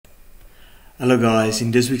Hello guys,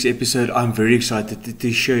 in this week's episode I'm very excited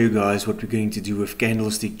to show you guys what we're going to do with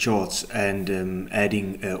candlestick charts and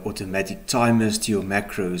adding automatic timers to your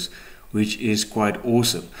macros, which is quite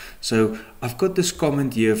awesome. So I've got this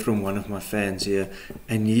comment here from one of my fans here,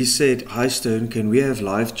 and he said, "Hi Stone, can we have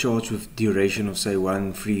live charts with duration of say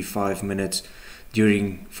 1, 3, 5 minutes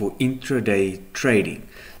for intraday trading?"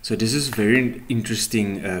 So this is a very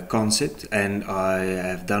interesting concept, and I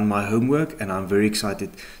have done my homework and I'm very excited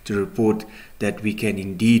to report that we can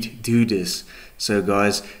indeed do this. So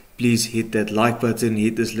guys, please hit that like button,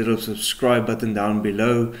 hit this little subscribe button down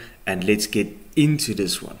below, and let's get into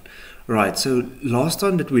this one. Right, so last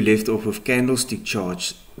time that we left off with candlestick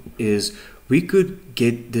charts is we could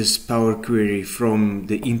get this power query from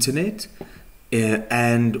the internet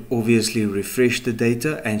and obviously refresh the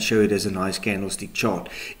data and show it as a nice candlestick chart.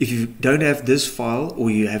 If you don't have this file or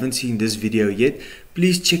you haven't seen this video yet,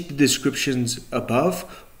 please check the descriptions above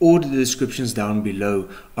or the descriptions down below.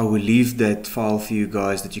 I will leave that file for you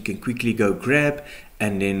guys that you can quickly go grab,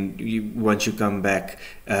 and then once you come back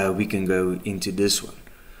we can go into this one.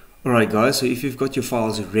 Alright guys, so if you've got your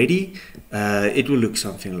files ready, it will look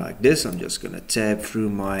something like this. I'm just going to tab through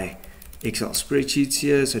my Excel spreadsheets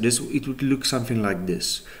here. So it would look something like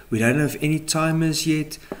this. We don't have any timers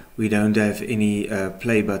yet, we don't have any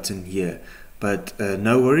play button here, but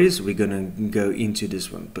no worries, we're gonna go into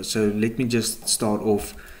this one. But so let me just start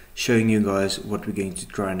off showing you guys what we're going to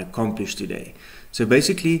try and accomplish today. So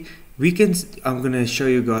basically I'm gonna show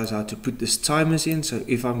you guys how to put this timers in. So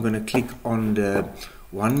if I'm gonna click on the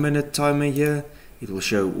 1 minute timer here, it will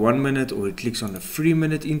show 1 minute, or it clicks on a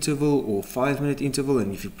 3-minute interval or 5-minute interval,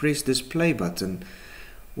 and if you press this play button,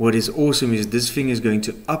 what is awesome is this thing is going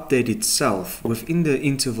to update itself within the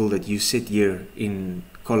interval that you set here in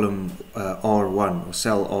column R1 or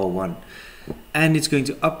cell R1, and it's going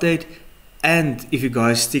to update. And if you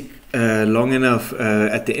guys stick long enough,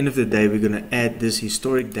 at the end of the day we're going to add this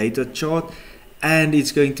historic data chart, and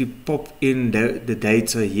it's going to pop in the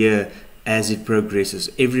data here as it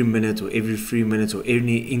progresses every minute or every 3 minutes or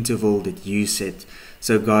any interval that you set.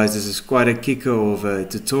 So guys, this is quite a kicker of a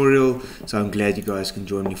tutorial, so I'm glad you guys can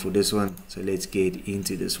join me for this one. So let's get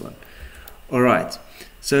into this one. Alright,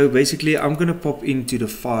 so basically I'm gonna pop into the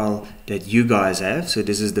file that you guys have. So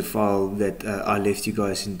this is the file that I left you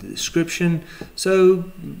guys in the description.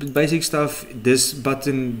 So basic stuff, this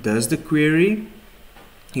button does the query.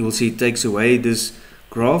 You will see it takes away this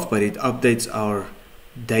graph, but it updates our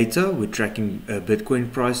data. We're tracking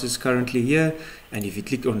Bitcoin prices currently here, and if you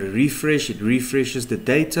click on the refresh, it refreshes the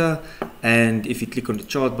data, and if you click on the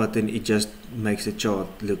chart button, it just makes the chart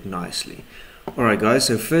look nicely. Alright guys,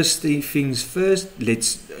 so first things first,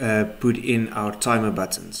 let's put in our timer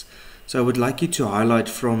buttons. So I would like you to highlight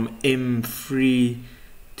from M3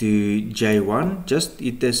 to J1, just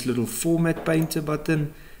hit this little format painter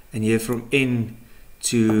button, and here from N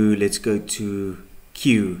to, let's go to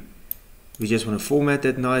Q. We just want to format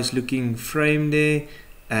that nice looking frame there,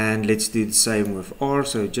 and let's do the same with R.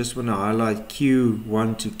 So just want to highlight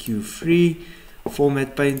Q1 to Q3,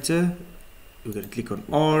 format painter. We're going to click on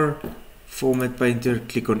R, format painter,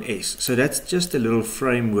 click on S. So that's just a little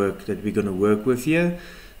framework that we're going to work with here.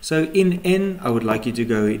 So in N, I would like you to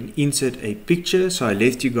go and insert a picture. So I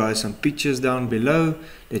left you guys some pictures down below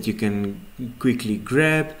that you can quickly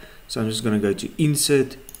grab. So I'm just going to go to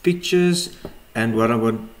insert pictures, and what I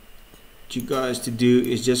want you guys to do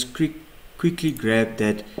is just quickly grab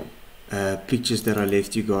that pictures that I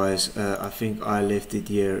left you guys. I think I left it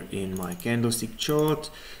here in my candlestick chart.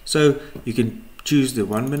 So you can choose the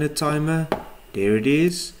 1 minute timer. There it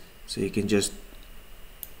is. So you can just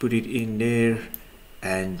put it in there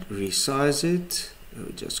and resize it.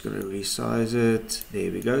 We're just going to resize it. There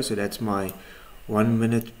we go. So that's my 1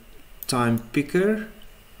 minute time picker.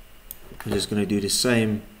 I'm just going to do the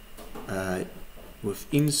same with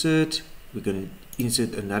insert. We're going to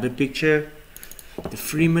insert another picture, the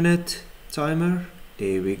 3 minute timer.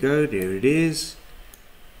 There we go, there it is.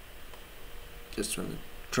 Just want to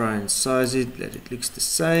try and size it, that it looks the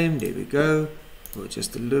same. There we go, or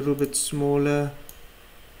just a little bit smaller.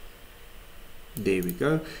 There we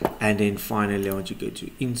go. And then finally I want you to go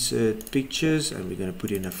to insert pictures, and we're going to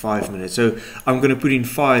put in a 5 minute. So I'm going to put in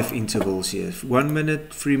 5 intervals here, 1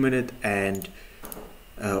 minute, 3 minute, and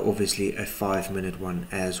obviously a 5 minute one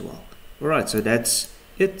as well. Alright, so that's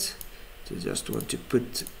it. So just want to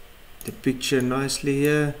put the picture nicely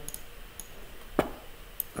here.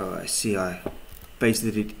 Oh, I see I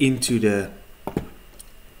pasted it into the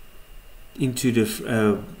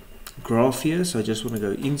graph here. So I just want to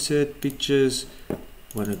go insert pictures,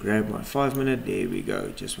 want to grab my 5 minute. There we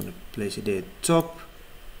go. Just want to place it there at the top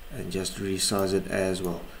and just resize it as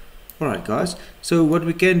well. Alright guys, so what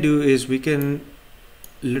we can do is we can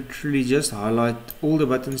literally just highlight all the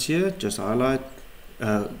buttons here, just highlight,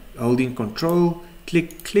 holding control,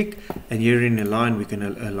 click, and here in align we can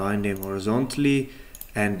align them horizontally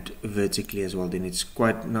and vertically as well. Then it's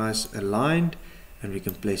quite nice aligned, and we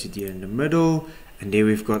can place it here in the middle, and there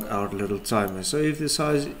we've got our little timer. So if the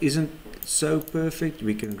size isn't so perfect,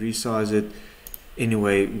 we can resize it any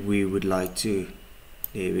way we would like to.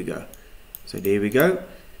 There we go. So there we go.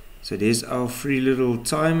 So there's our three little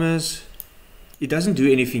timers. It doesn't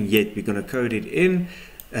do anything yet. We're going to code it in.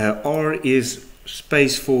 R is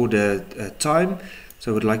space for the time.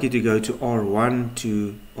 So I would like you to go to R1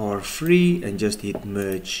 to R3 and just hit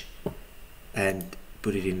merge and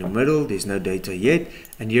put it in the middle. There's no data yet.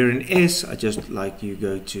 And here in S, I just like you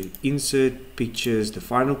go to insert pictures. The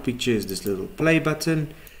final picture is this little play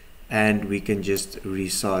button, and we can just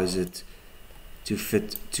resize it to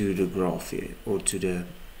fit to the graph here, or to the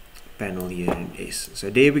panel here in S. So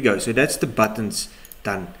there we go. So that's the buttons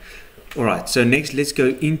done. Alright, so next let's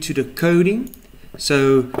go into the coding.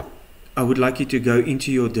 So I would like you to go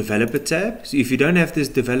into your developer tab. So if you don't have this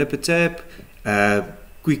developer tab,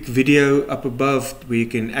 quick video up above where you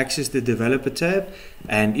can access the developer tab,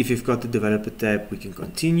 and if you've got the developer tab, we can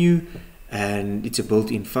continue, and it's a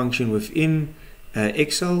built-in function within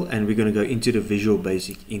Excel, and we're going to go into the Visual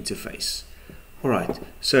Basic interface. Alright,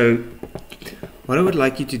 so what I would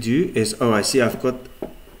like you to do is, oh, I see I've got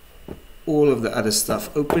all of the other stuff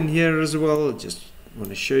open here as well. Just want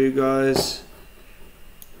to show you guys.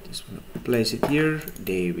 Just want to place it here.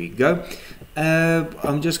 There we go.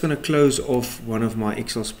 I'm just going to close off one of my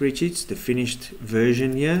Excel spreadsheets, the finished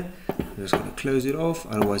version here. I'm just going to close it off,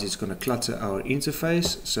 otherwise it's going to clutter our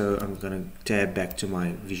interface. So I'm going to tab back to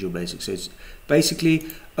my Visual Basic. So it's basically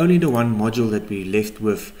only the one module that we left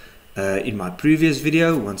with in my previous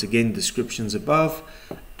video. Once again, descriptions above,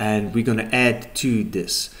 and we're going to add to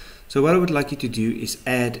this. So what I would like you to do is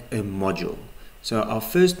add a module. So our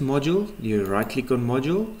first module, you right click on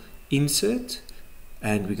module, insert,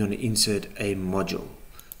 and we're going to insert a module.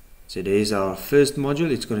 So there's our first module.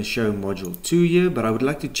 It's going to show module 2 here, but I would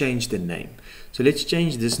like to change the name. So let's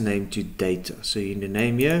change this name to data. So in the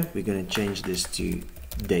name here, we're going to change this to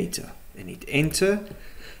data, and hit enter.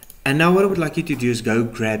 And now what I would like you to do is go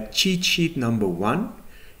grab cheat sheet number 1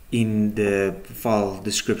 in the file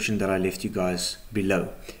description that I left you guys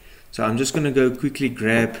below. So I'm just going to go quickly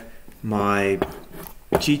grab my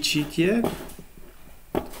cheat sheet here.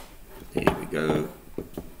 There we go.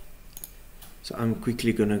 So I'm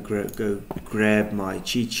quickly going to go grab my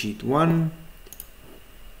cheat sheet 1.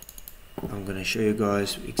 I'm going to show you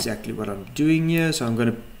guys exactly what I'm doing here. So I'm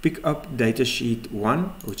going to pick up data sheet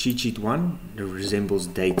 1, or cheat sheet 1 that resembles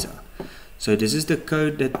data. So this is the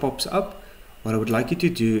code that pops up. What I would like you to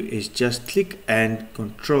do is just click and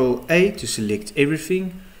Control A to select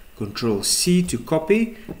everything, Control C to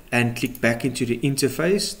copy, and click back into the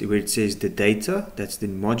interface where it says the data, that's the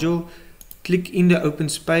module. Click in the open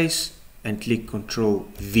space and click Control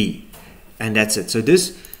V, and that's it. So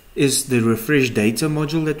this is the refresh data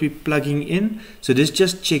module that we're plugging in. So this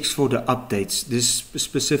just checks for the updates. This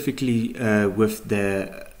specifically with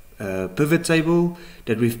the pivot table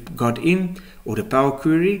that we've got in, or the Power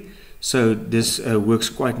Query. So this works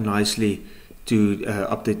quite nicely to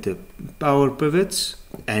update the power pivots.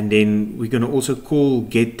 And then we're going to also call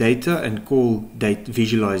get data and call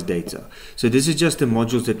visualize data. So this is just the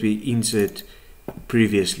modules that we insert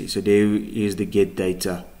previously. So there is the get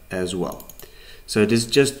data as well. So this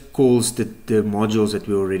just calls the modules that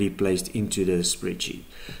we already placed into the spreadsheet.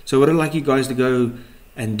 So what I'd like you guys to go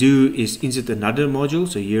and do is insert another module.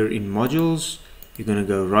 So here in modules, you're going to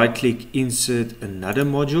go right click, insert another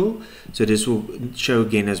module. So this will show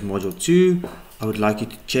again as module 2. I would like you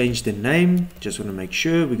to change the name. Just want to make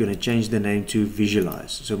sure we're going to change the name to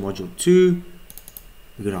visualize. So module 2,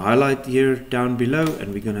 we're going to highlight here down below,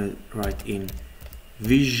 and we're going to write in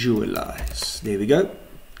visualize. There we go.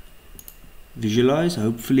 Visualize.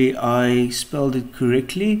 Hopefully I spelled it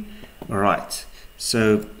correctly. All right.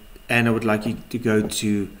 So, and I would like you to go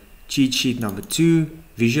to cheat sheet number 2,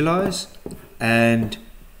 visualize, and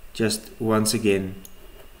just once again,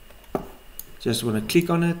 just want to click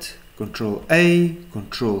on it, Control A,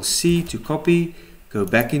 Control C to copy, go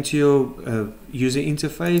back into your user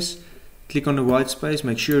interface, click on the white space,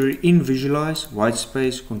 make sure you're in visualize, white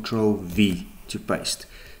space, Control V to paste.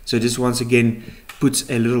 So this once again puts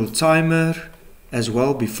a little timer as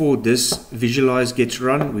well. Before this visualize gets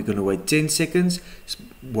run, we're going to wait 10 seconds.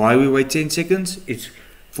 Why we wait 10 seconds? It's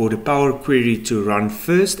for the Power Query to run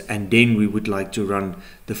first, and then we would like to run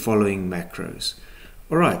the following macros.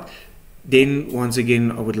 Alright, Then once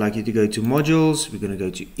again, I would like you to go to modules. We're going to go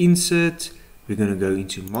to insert. We're going to go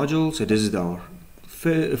into module. So this is our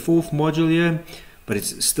fourth module here, but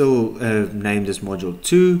it's still named as module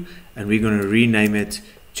 2, and we're going to rename it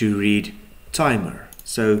to read timer.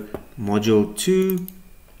 So module 2,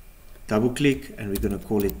 double click, and we're going to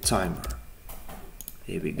call it timer.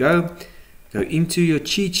 There we go. Go into your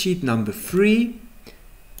cheat sheet number 3,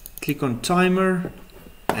 click on timer,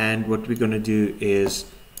 and what we're going to do is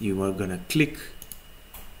you are going to click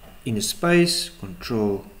in a space,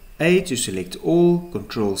 Control A to select all,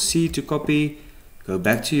 Control C to copy, go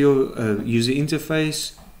back to your user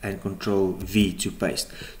interface, and Control V to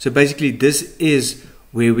paste. So basically this is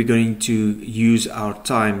where we're going to use our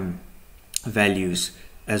time values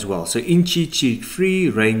as well. So in cheat sheet 3,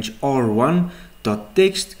 range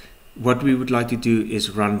R1.text, what we would like to do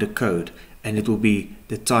is run the code, and it will be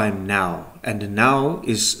the time now, and the now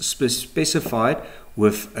is specified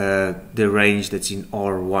with the range that's in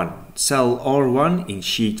R1, cell R1 in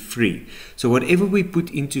sheet 3. So whatever we put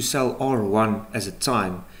into cell R1 as a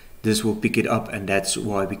time, this will pick it up, and that's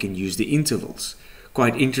why we can use the intervals.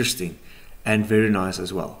 Quite interesting and very nice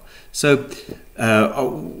as well. So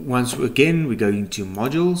once again, we go into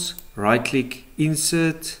modules, right click,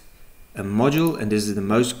 insert a module, and this is the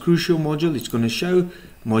most crucial module. It's going to show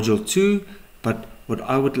module 2, but what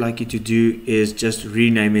I would like you to do is just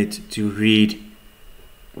rename it to read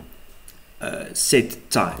set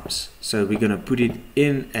times. So we're going to put it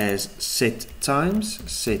in as set times,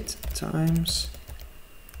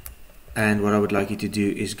 and what I would like you to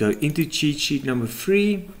do is go into cheat sheet number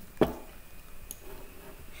 3,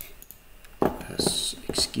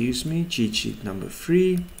 excuse me, cheat sheet number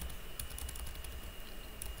 3,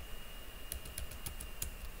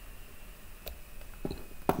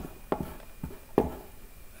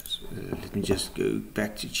 let me just go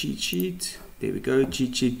back to cheat sheet. There we go,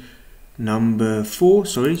 cheat sheet number 4,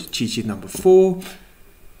 sorry, cheat sheet number 4,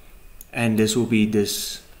 and this will be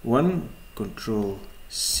this one, Control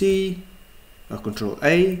C, Control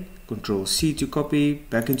A, Control C to copy,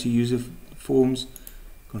 back into user forms,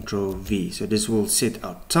 Control V. So this will set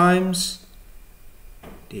our times.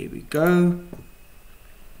 There we go.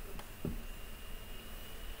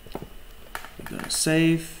 We're going to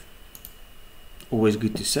save. Always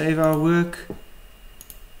good to save our work.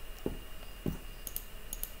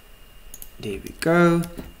 There we go.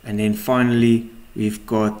 And then finally we've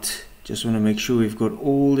got, just want to make sure we've got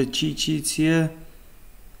all the cheat sheets here.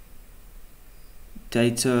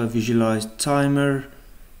 Data, visualized timer,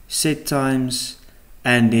 set times,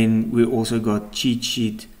 and then we also got cheat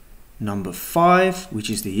sheet number 5, which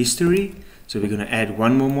is the history. So we're going to add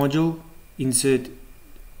one more module, insert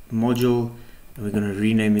module, and we're going to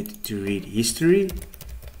rename it to read history.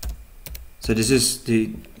 So this is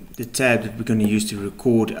the tab that we're going to use to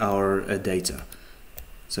record our data.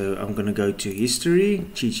 So I'm going to go to history,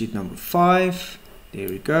 cheat sheet number 5. There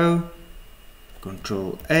we go.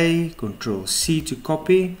 Control A, Control C to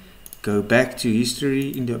copy. Go back to history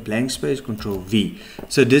in the blank space, Control V.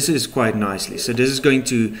 So this is quite nicely. So this is going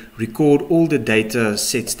to record all the data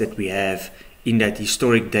sets that we have in that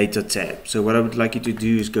historic data tab. So what I would like you to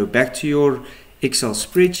do is go back to your Excel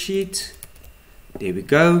spreadsheet. There we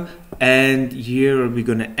go. And here we're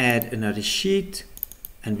going to add another sheet,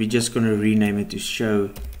 and we're just going to rename it to show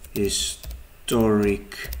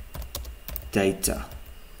historic data.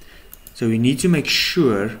 So we need to make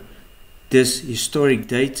sure this historic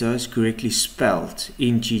data is correctly spelled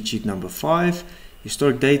in cheat sheet number 5.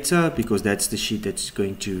 Historic data, because that's the sheet that's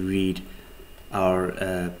going to read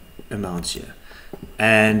our amounts here.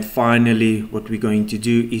 And finally, what we're going to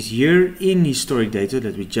do is here in historic data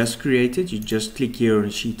that we just created, you just click here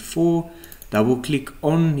on sheet 4, double click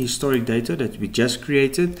on historic data that we just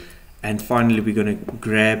created, and finally we're going to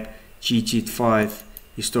grab cheat sheet 5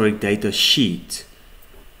 historic data sheet.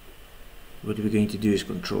 What we're going to do is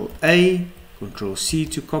Control A, Control C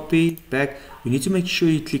to copy back. We need to make sure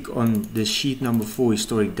you click on the sheet number 4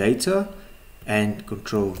 historic data and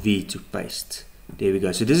Control V to paste. There we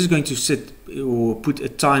go. So this is going to sit or put a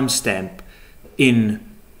timestamp in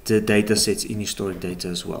the data sets in historic data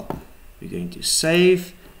as well. We're going to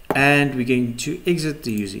save, and we're going to exit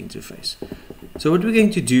the user interface. So what we're going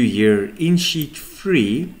to do here in sheet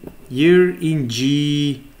 3, here in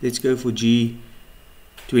G, let's go for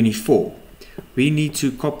G24. We need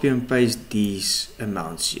to copy and paste these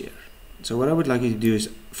amounts here. So what I would like you to do is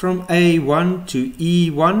from A1 to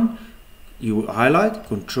E1, you highlight,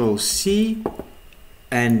 Control C,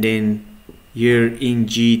 and then here in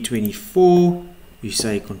G24, you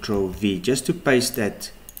say Control V, just to paste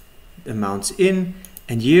that amounts in.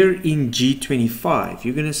 And here in G25,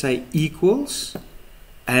 you're going to say equals,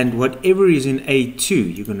 and whatever is in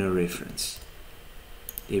A2 you're going to reference.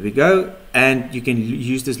 There we go, and you can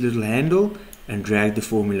use this little handle and drag the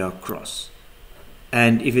formula across.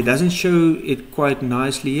 And if it doesn't show it quite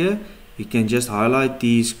nicely here, you can just highlight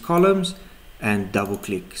these columns and double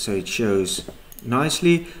click so it shows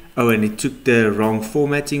nicely. Oh, and it took the wrong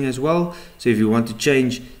formatting as well. So if you want to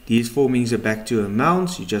change these formings back to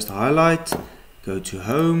amounts, you just highlight, go to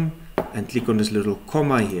home and click on this little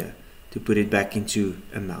comma here to put it back into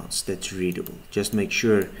amounts that's readable. Just make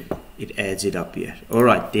sure it adds it up here.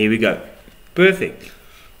 Alright, there we go. Perfect.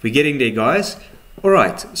 We're getting there, guys.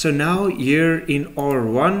 Alright, so now here in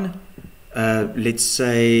R1, let's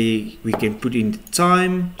say we can put in the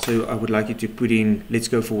time. So I would like you to put in, let's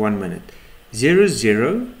go for 1 minute. 0,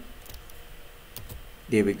 0.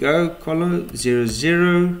 There we go. Column 0,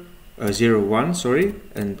 0, 0, 1, sorry,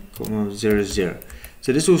 and comma 0, 0.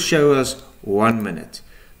 So this will show us 1 minute.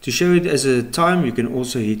 To show it as a time, you can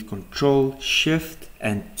also hit Control, Shift,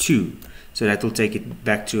 and 2. So that will take it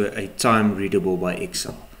back to a time readable by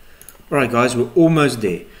Excel. Alright guys, we're almost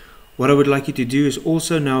there. What I would like you to do is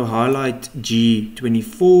also now highlight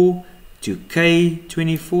G24 to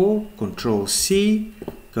K24, Control C,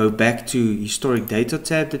 go back to Historic Data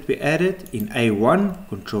tab that we added in A1,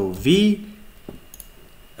 Control V.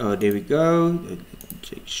 Oh, there we go.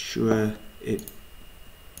 Make sure it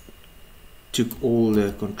took all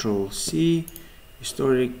the Control C,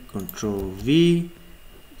 Historic, Control V.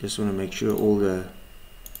 Just want to make sure all the,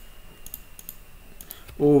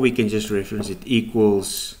 or we can just reference it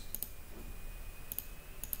equals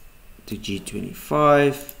to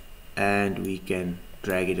G25 and we can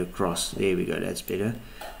drag it across. There we go, that's better.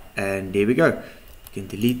 And there we go. You can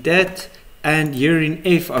delete that. And here in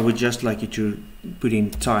F, I would just like you to put in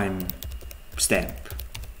time stamp.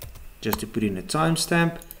 Just to put in a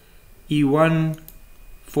timestamp. E1,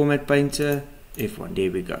 Format Painter, F1.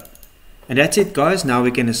 There we go. And that's it, guys. Now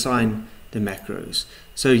we can assign the macros.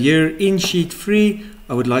 So here in sheet 3,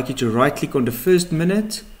 I would like you to right click on the first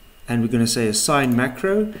minute and we're going to say assign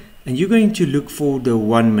macro, and you're going to look for the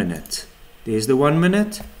 1 minute. There's the 1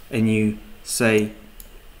 minute and you say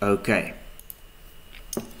OK.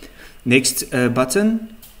 Next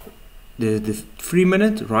button, the 3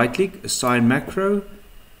 minute, right click, assign macro,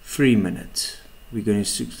 3 minute. We're going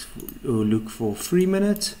to look for 3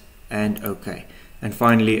 minutes and OK. And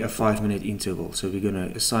finally a 5 minute interval. So we're going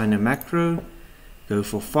to assign a macro, go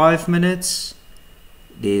for 5 minutes.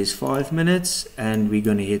 There's 5 minutes and we're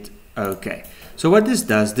going to hit OK. So what this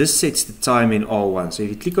does, this sets the time in R1. So if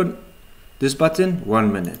you click on this button,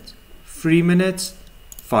 1 minute, 3 minutes,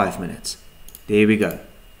 5 minutes. There we go.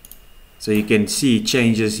 So you can see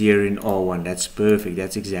changes here in R1. That's perfect.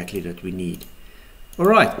 That's exactly what we need.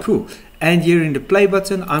 Alright, cool. And here in the play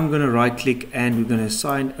button, I'm going to right click and we're going to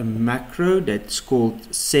assign a macro that's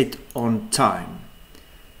called set on time.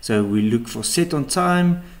 So we look for set on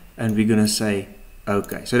time and we're going to say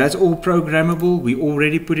OK. So that's all programmable. We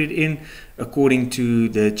already put it in according to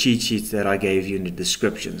the cheat sheets that I gave you in the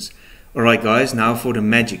descriptions. Alright guys, now for the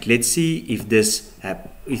magic. Let's see if this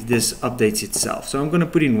updates itself. So I'm going to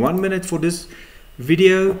put in 1 minute for this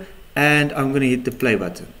video and I'm going to hit the play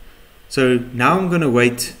button. So now I'm going to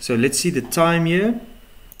wait. So let's see the time here.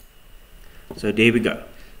 So there we go.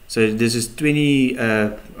 So this is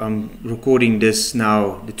I'm recording this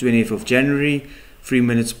now the 20th of January, 3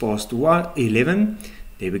 minutes past 11.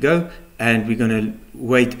 There we go. And we're going to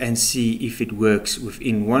wait and see if it works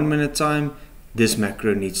within 1 minute time. This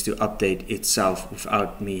macro needs to update itself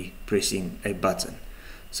without me pressing a button.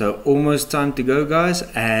 So almost time to go, guys.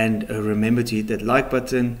 And remember to hit that like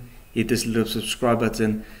button, hit this little subscribe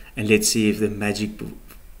button, and let's see if the magic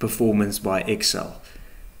performance by Excel,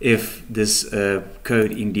 if this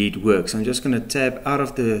code indeed works. I'm just going to tab out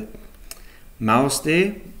of the mouse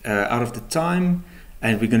there, out of the time,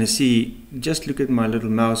 and we're going to see, just look at my little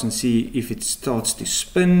mouse and see if it starts to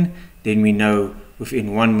spin. Then we know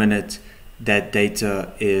within 1 minute that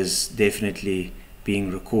data is definitely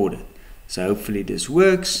being recorded. So hopefully this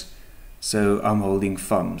works. So I'm holding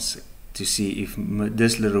thumbs to see if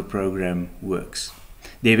this little program works.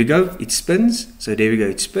 There we go, it spins. So there we go,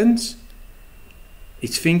 it spins.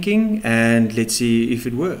 It's thinking, and let's see if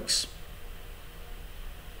it works.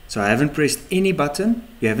 So I haven't pressed any button.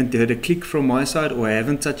 You haven't heard a click from my side, or I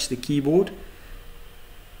haven't touched the keyboard.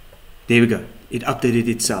 There we go, it updated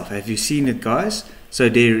itself. Have you seen it, guys? So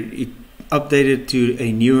there, it updated to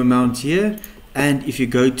a new amount here. And if you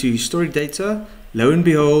go to historic data, lo and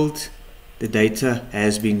behold, the data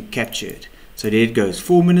has been captured. So there it goes,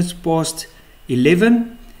 4 minutes past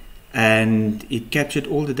 11, and it captured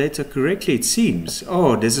all the data correctly, it seems.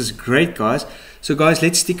 Oh, this is great, guys. So guys,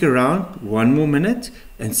 let's stick around 1 more minute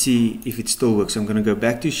and see if it still works. I'm going to go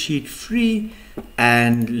back to sheet 3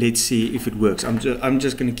 and let's see if it works. I'm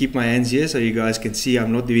just going to keep my hands here so you guys can see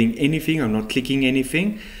I'm not doing anything, I'm not clicking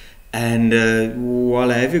anything. And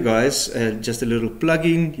while I have you guys, just a little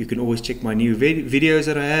plug-in, you can always check my new videos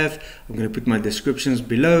that I have. I'm going to put my descriptions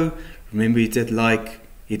below. Remember, hit that like,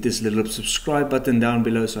 hit this little subscribe button down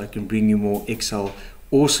below so I can bring you more Excel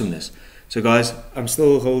awesomeness. So guys, I'm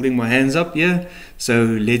still holding my hands up here. So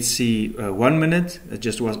let's see, 1 minute. I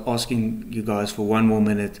just was asking you guys for 1 more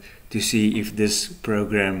minute to see if this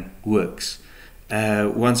program works.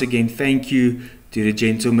 Once again, thank you to the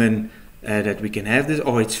gentleman that we can have this.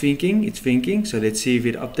 Oh, it's thinking. So let's see if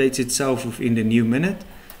it updates itself within the new minute.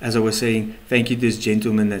 As I was saying, thank you to this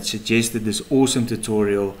gentleman that suggested this awesome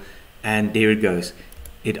tutorial. And there it goes.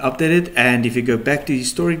 It updated, and if you go back to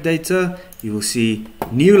historic data, you will see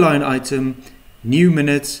new line item, new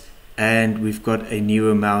minutes, and we've got a new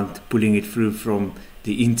amount pulling it through from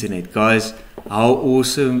the internet. Guys, how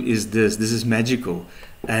awesome is this? This is magical.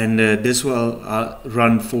 And this will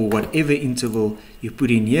run for whatever interval you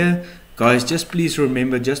put in here. Guys, just please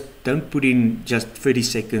remember, just don't put in just 30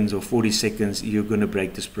 seconds or 40 seconds. You're going to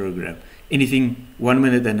break this program. Anything 1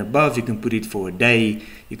 minute and above, you can put it for a day,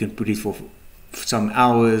 you can put it for some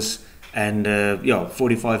hours, and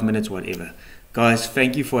 45 minutes, whatever. Guys,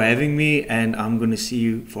 thank you for having me, and I'm going to see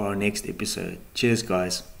you for our next episode. Cheers,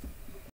 guys.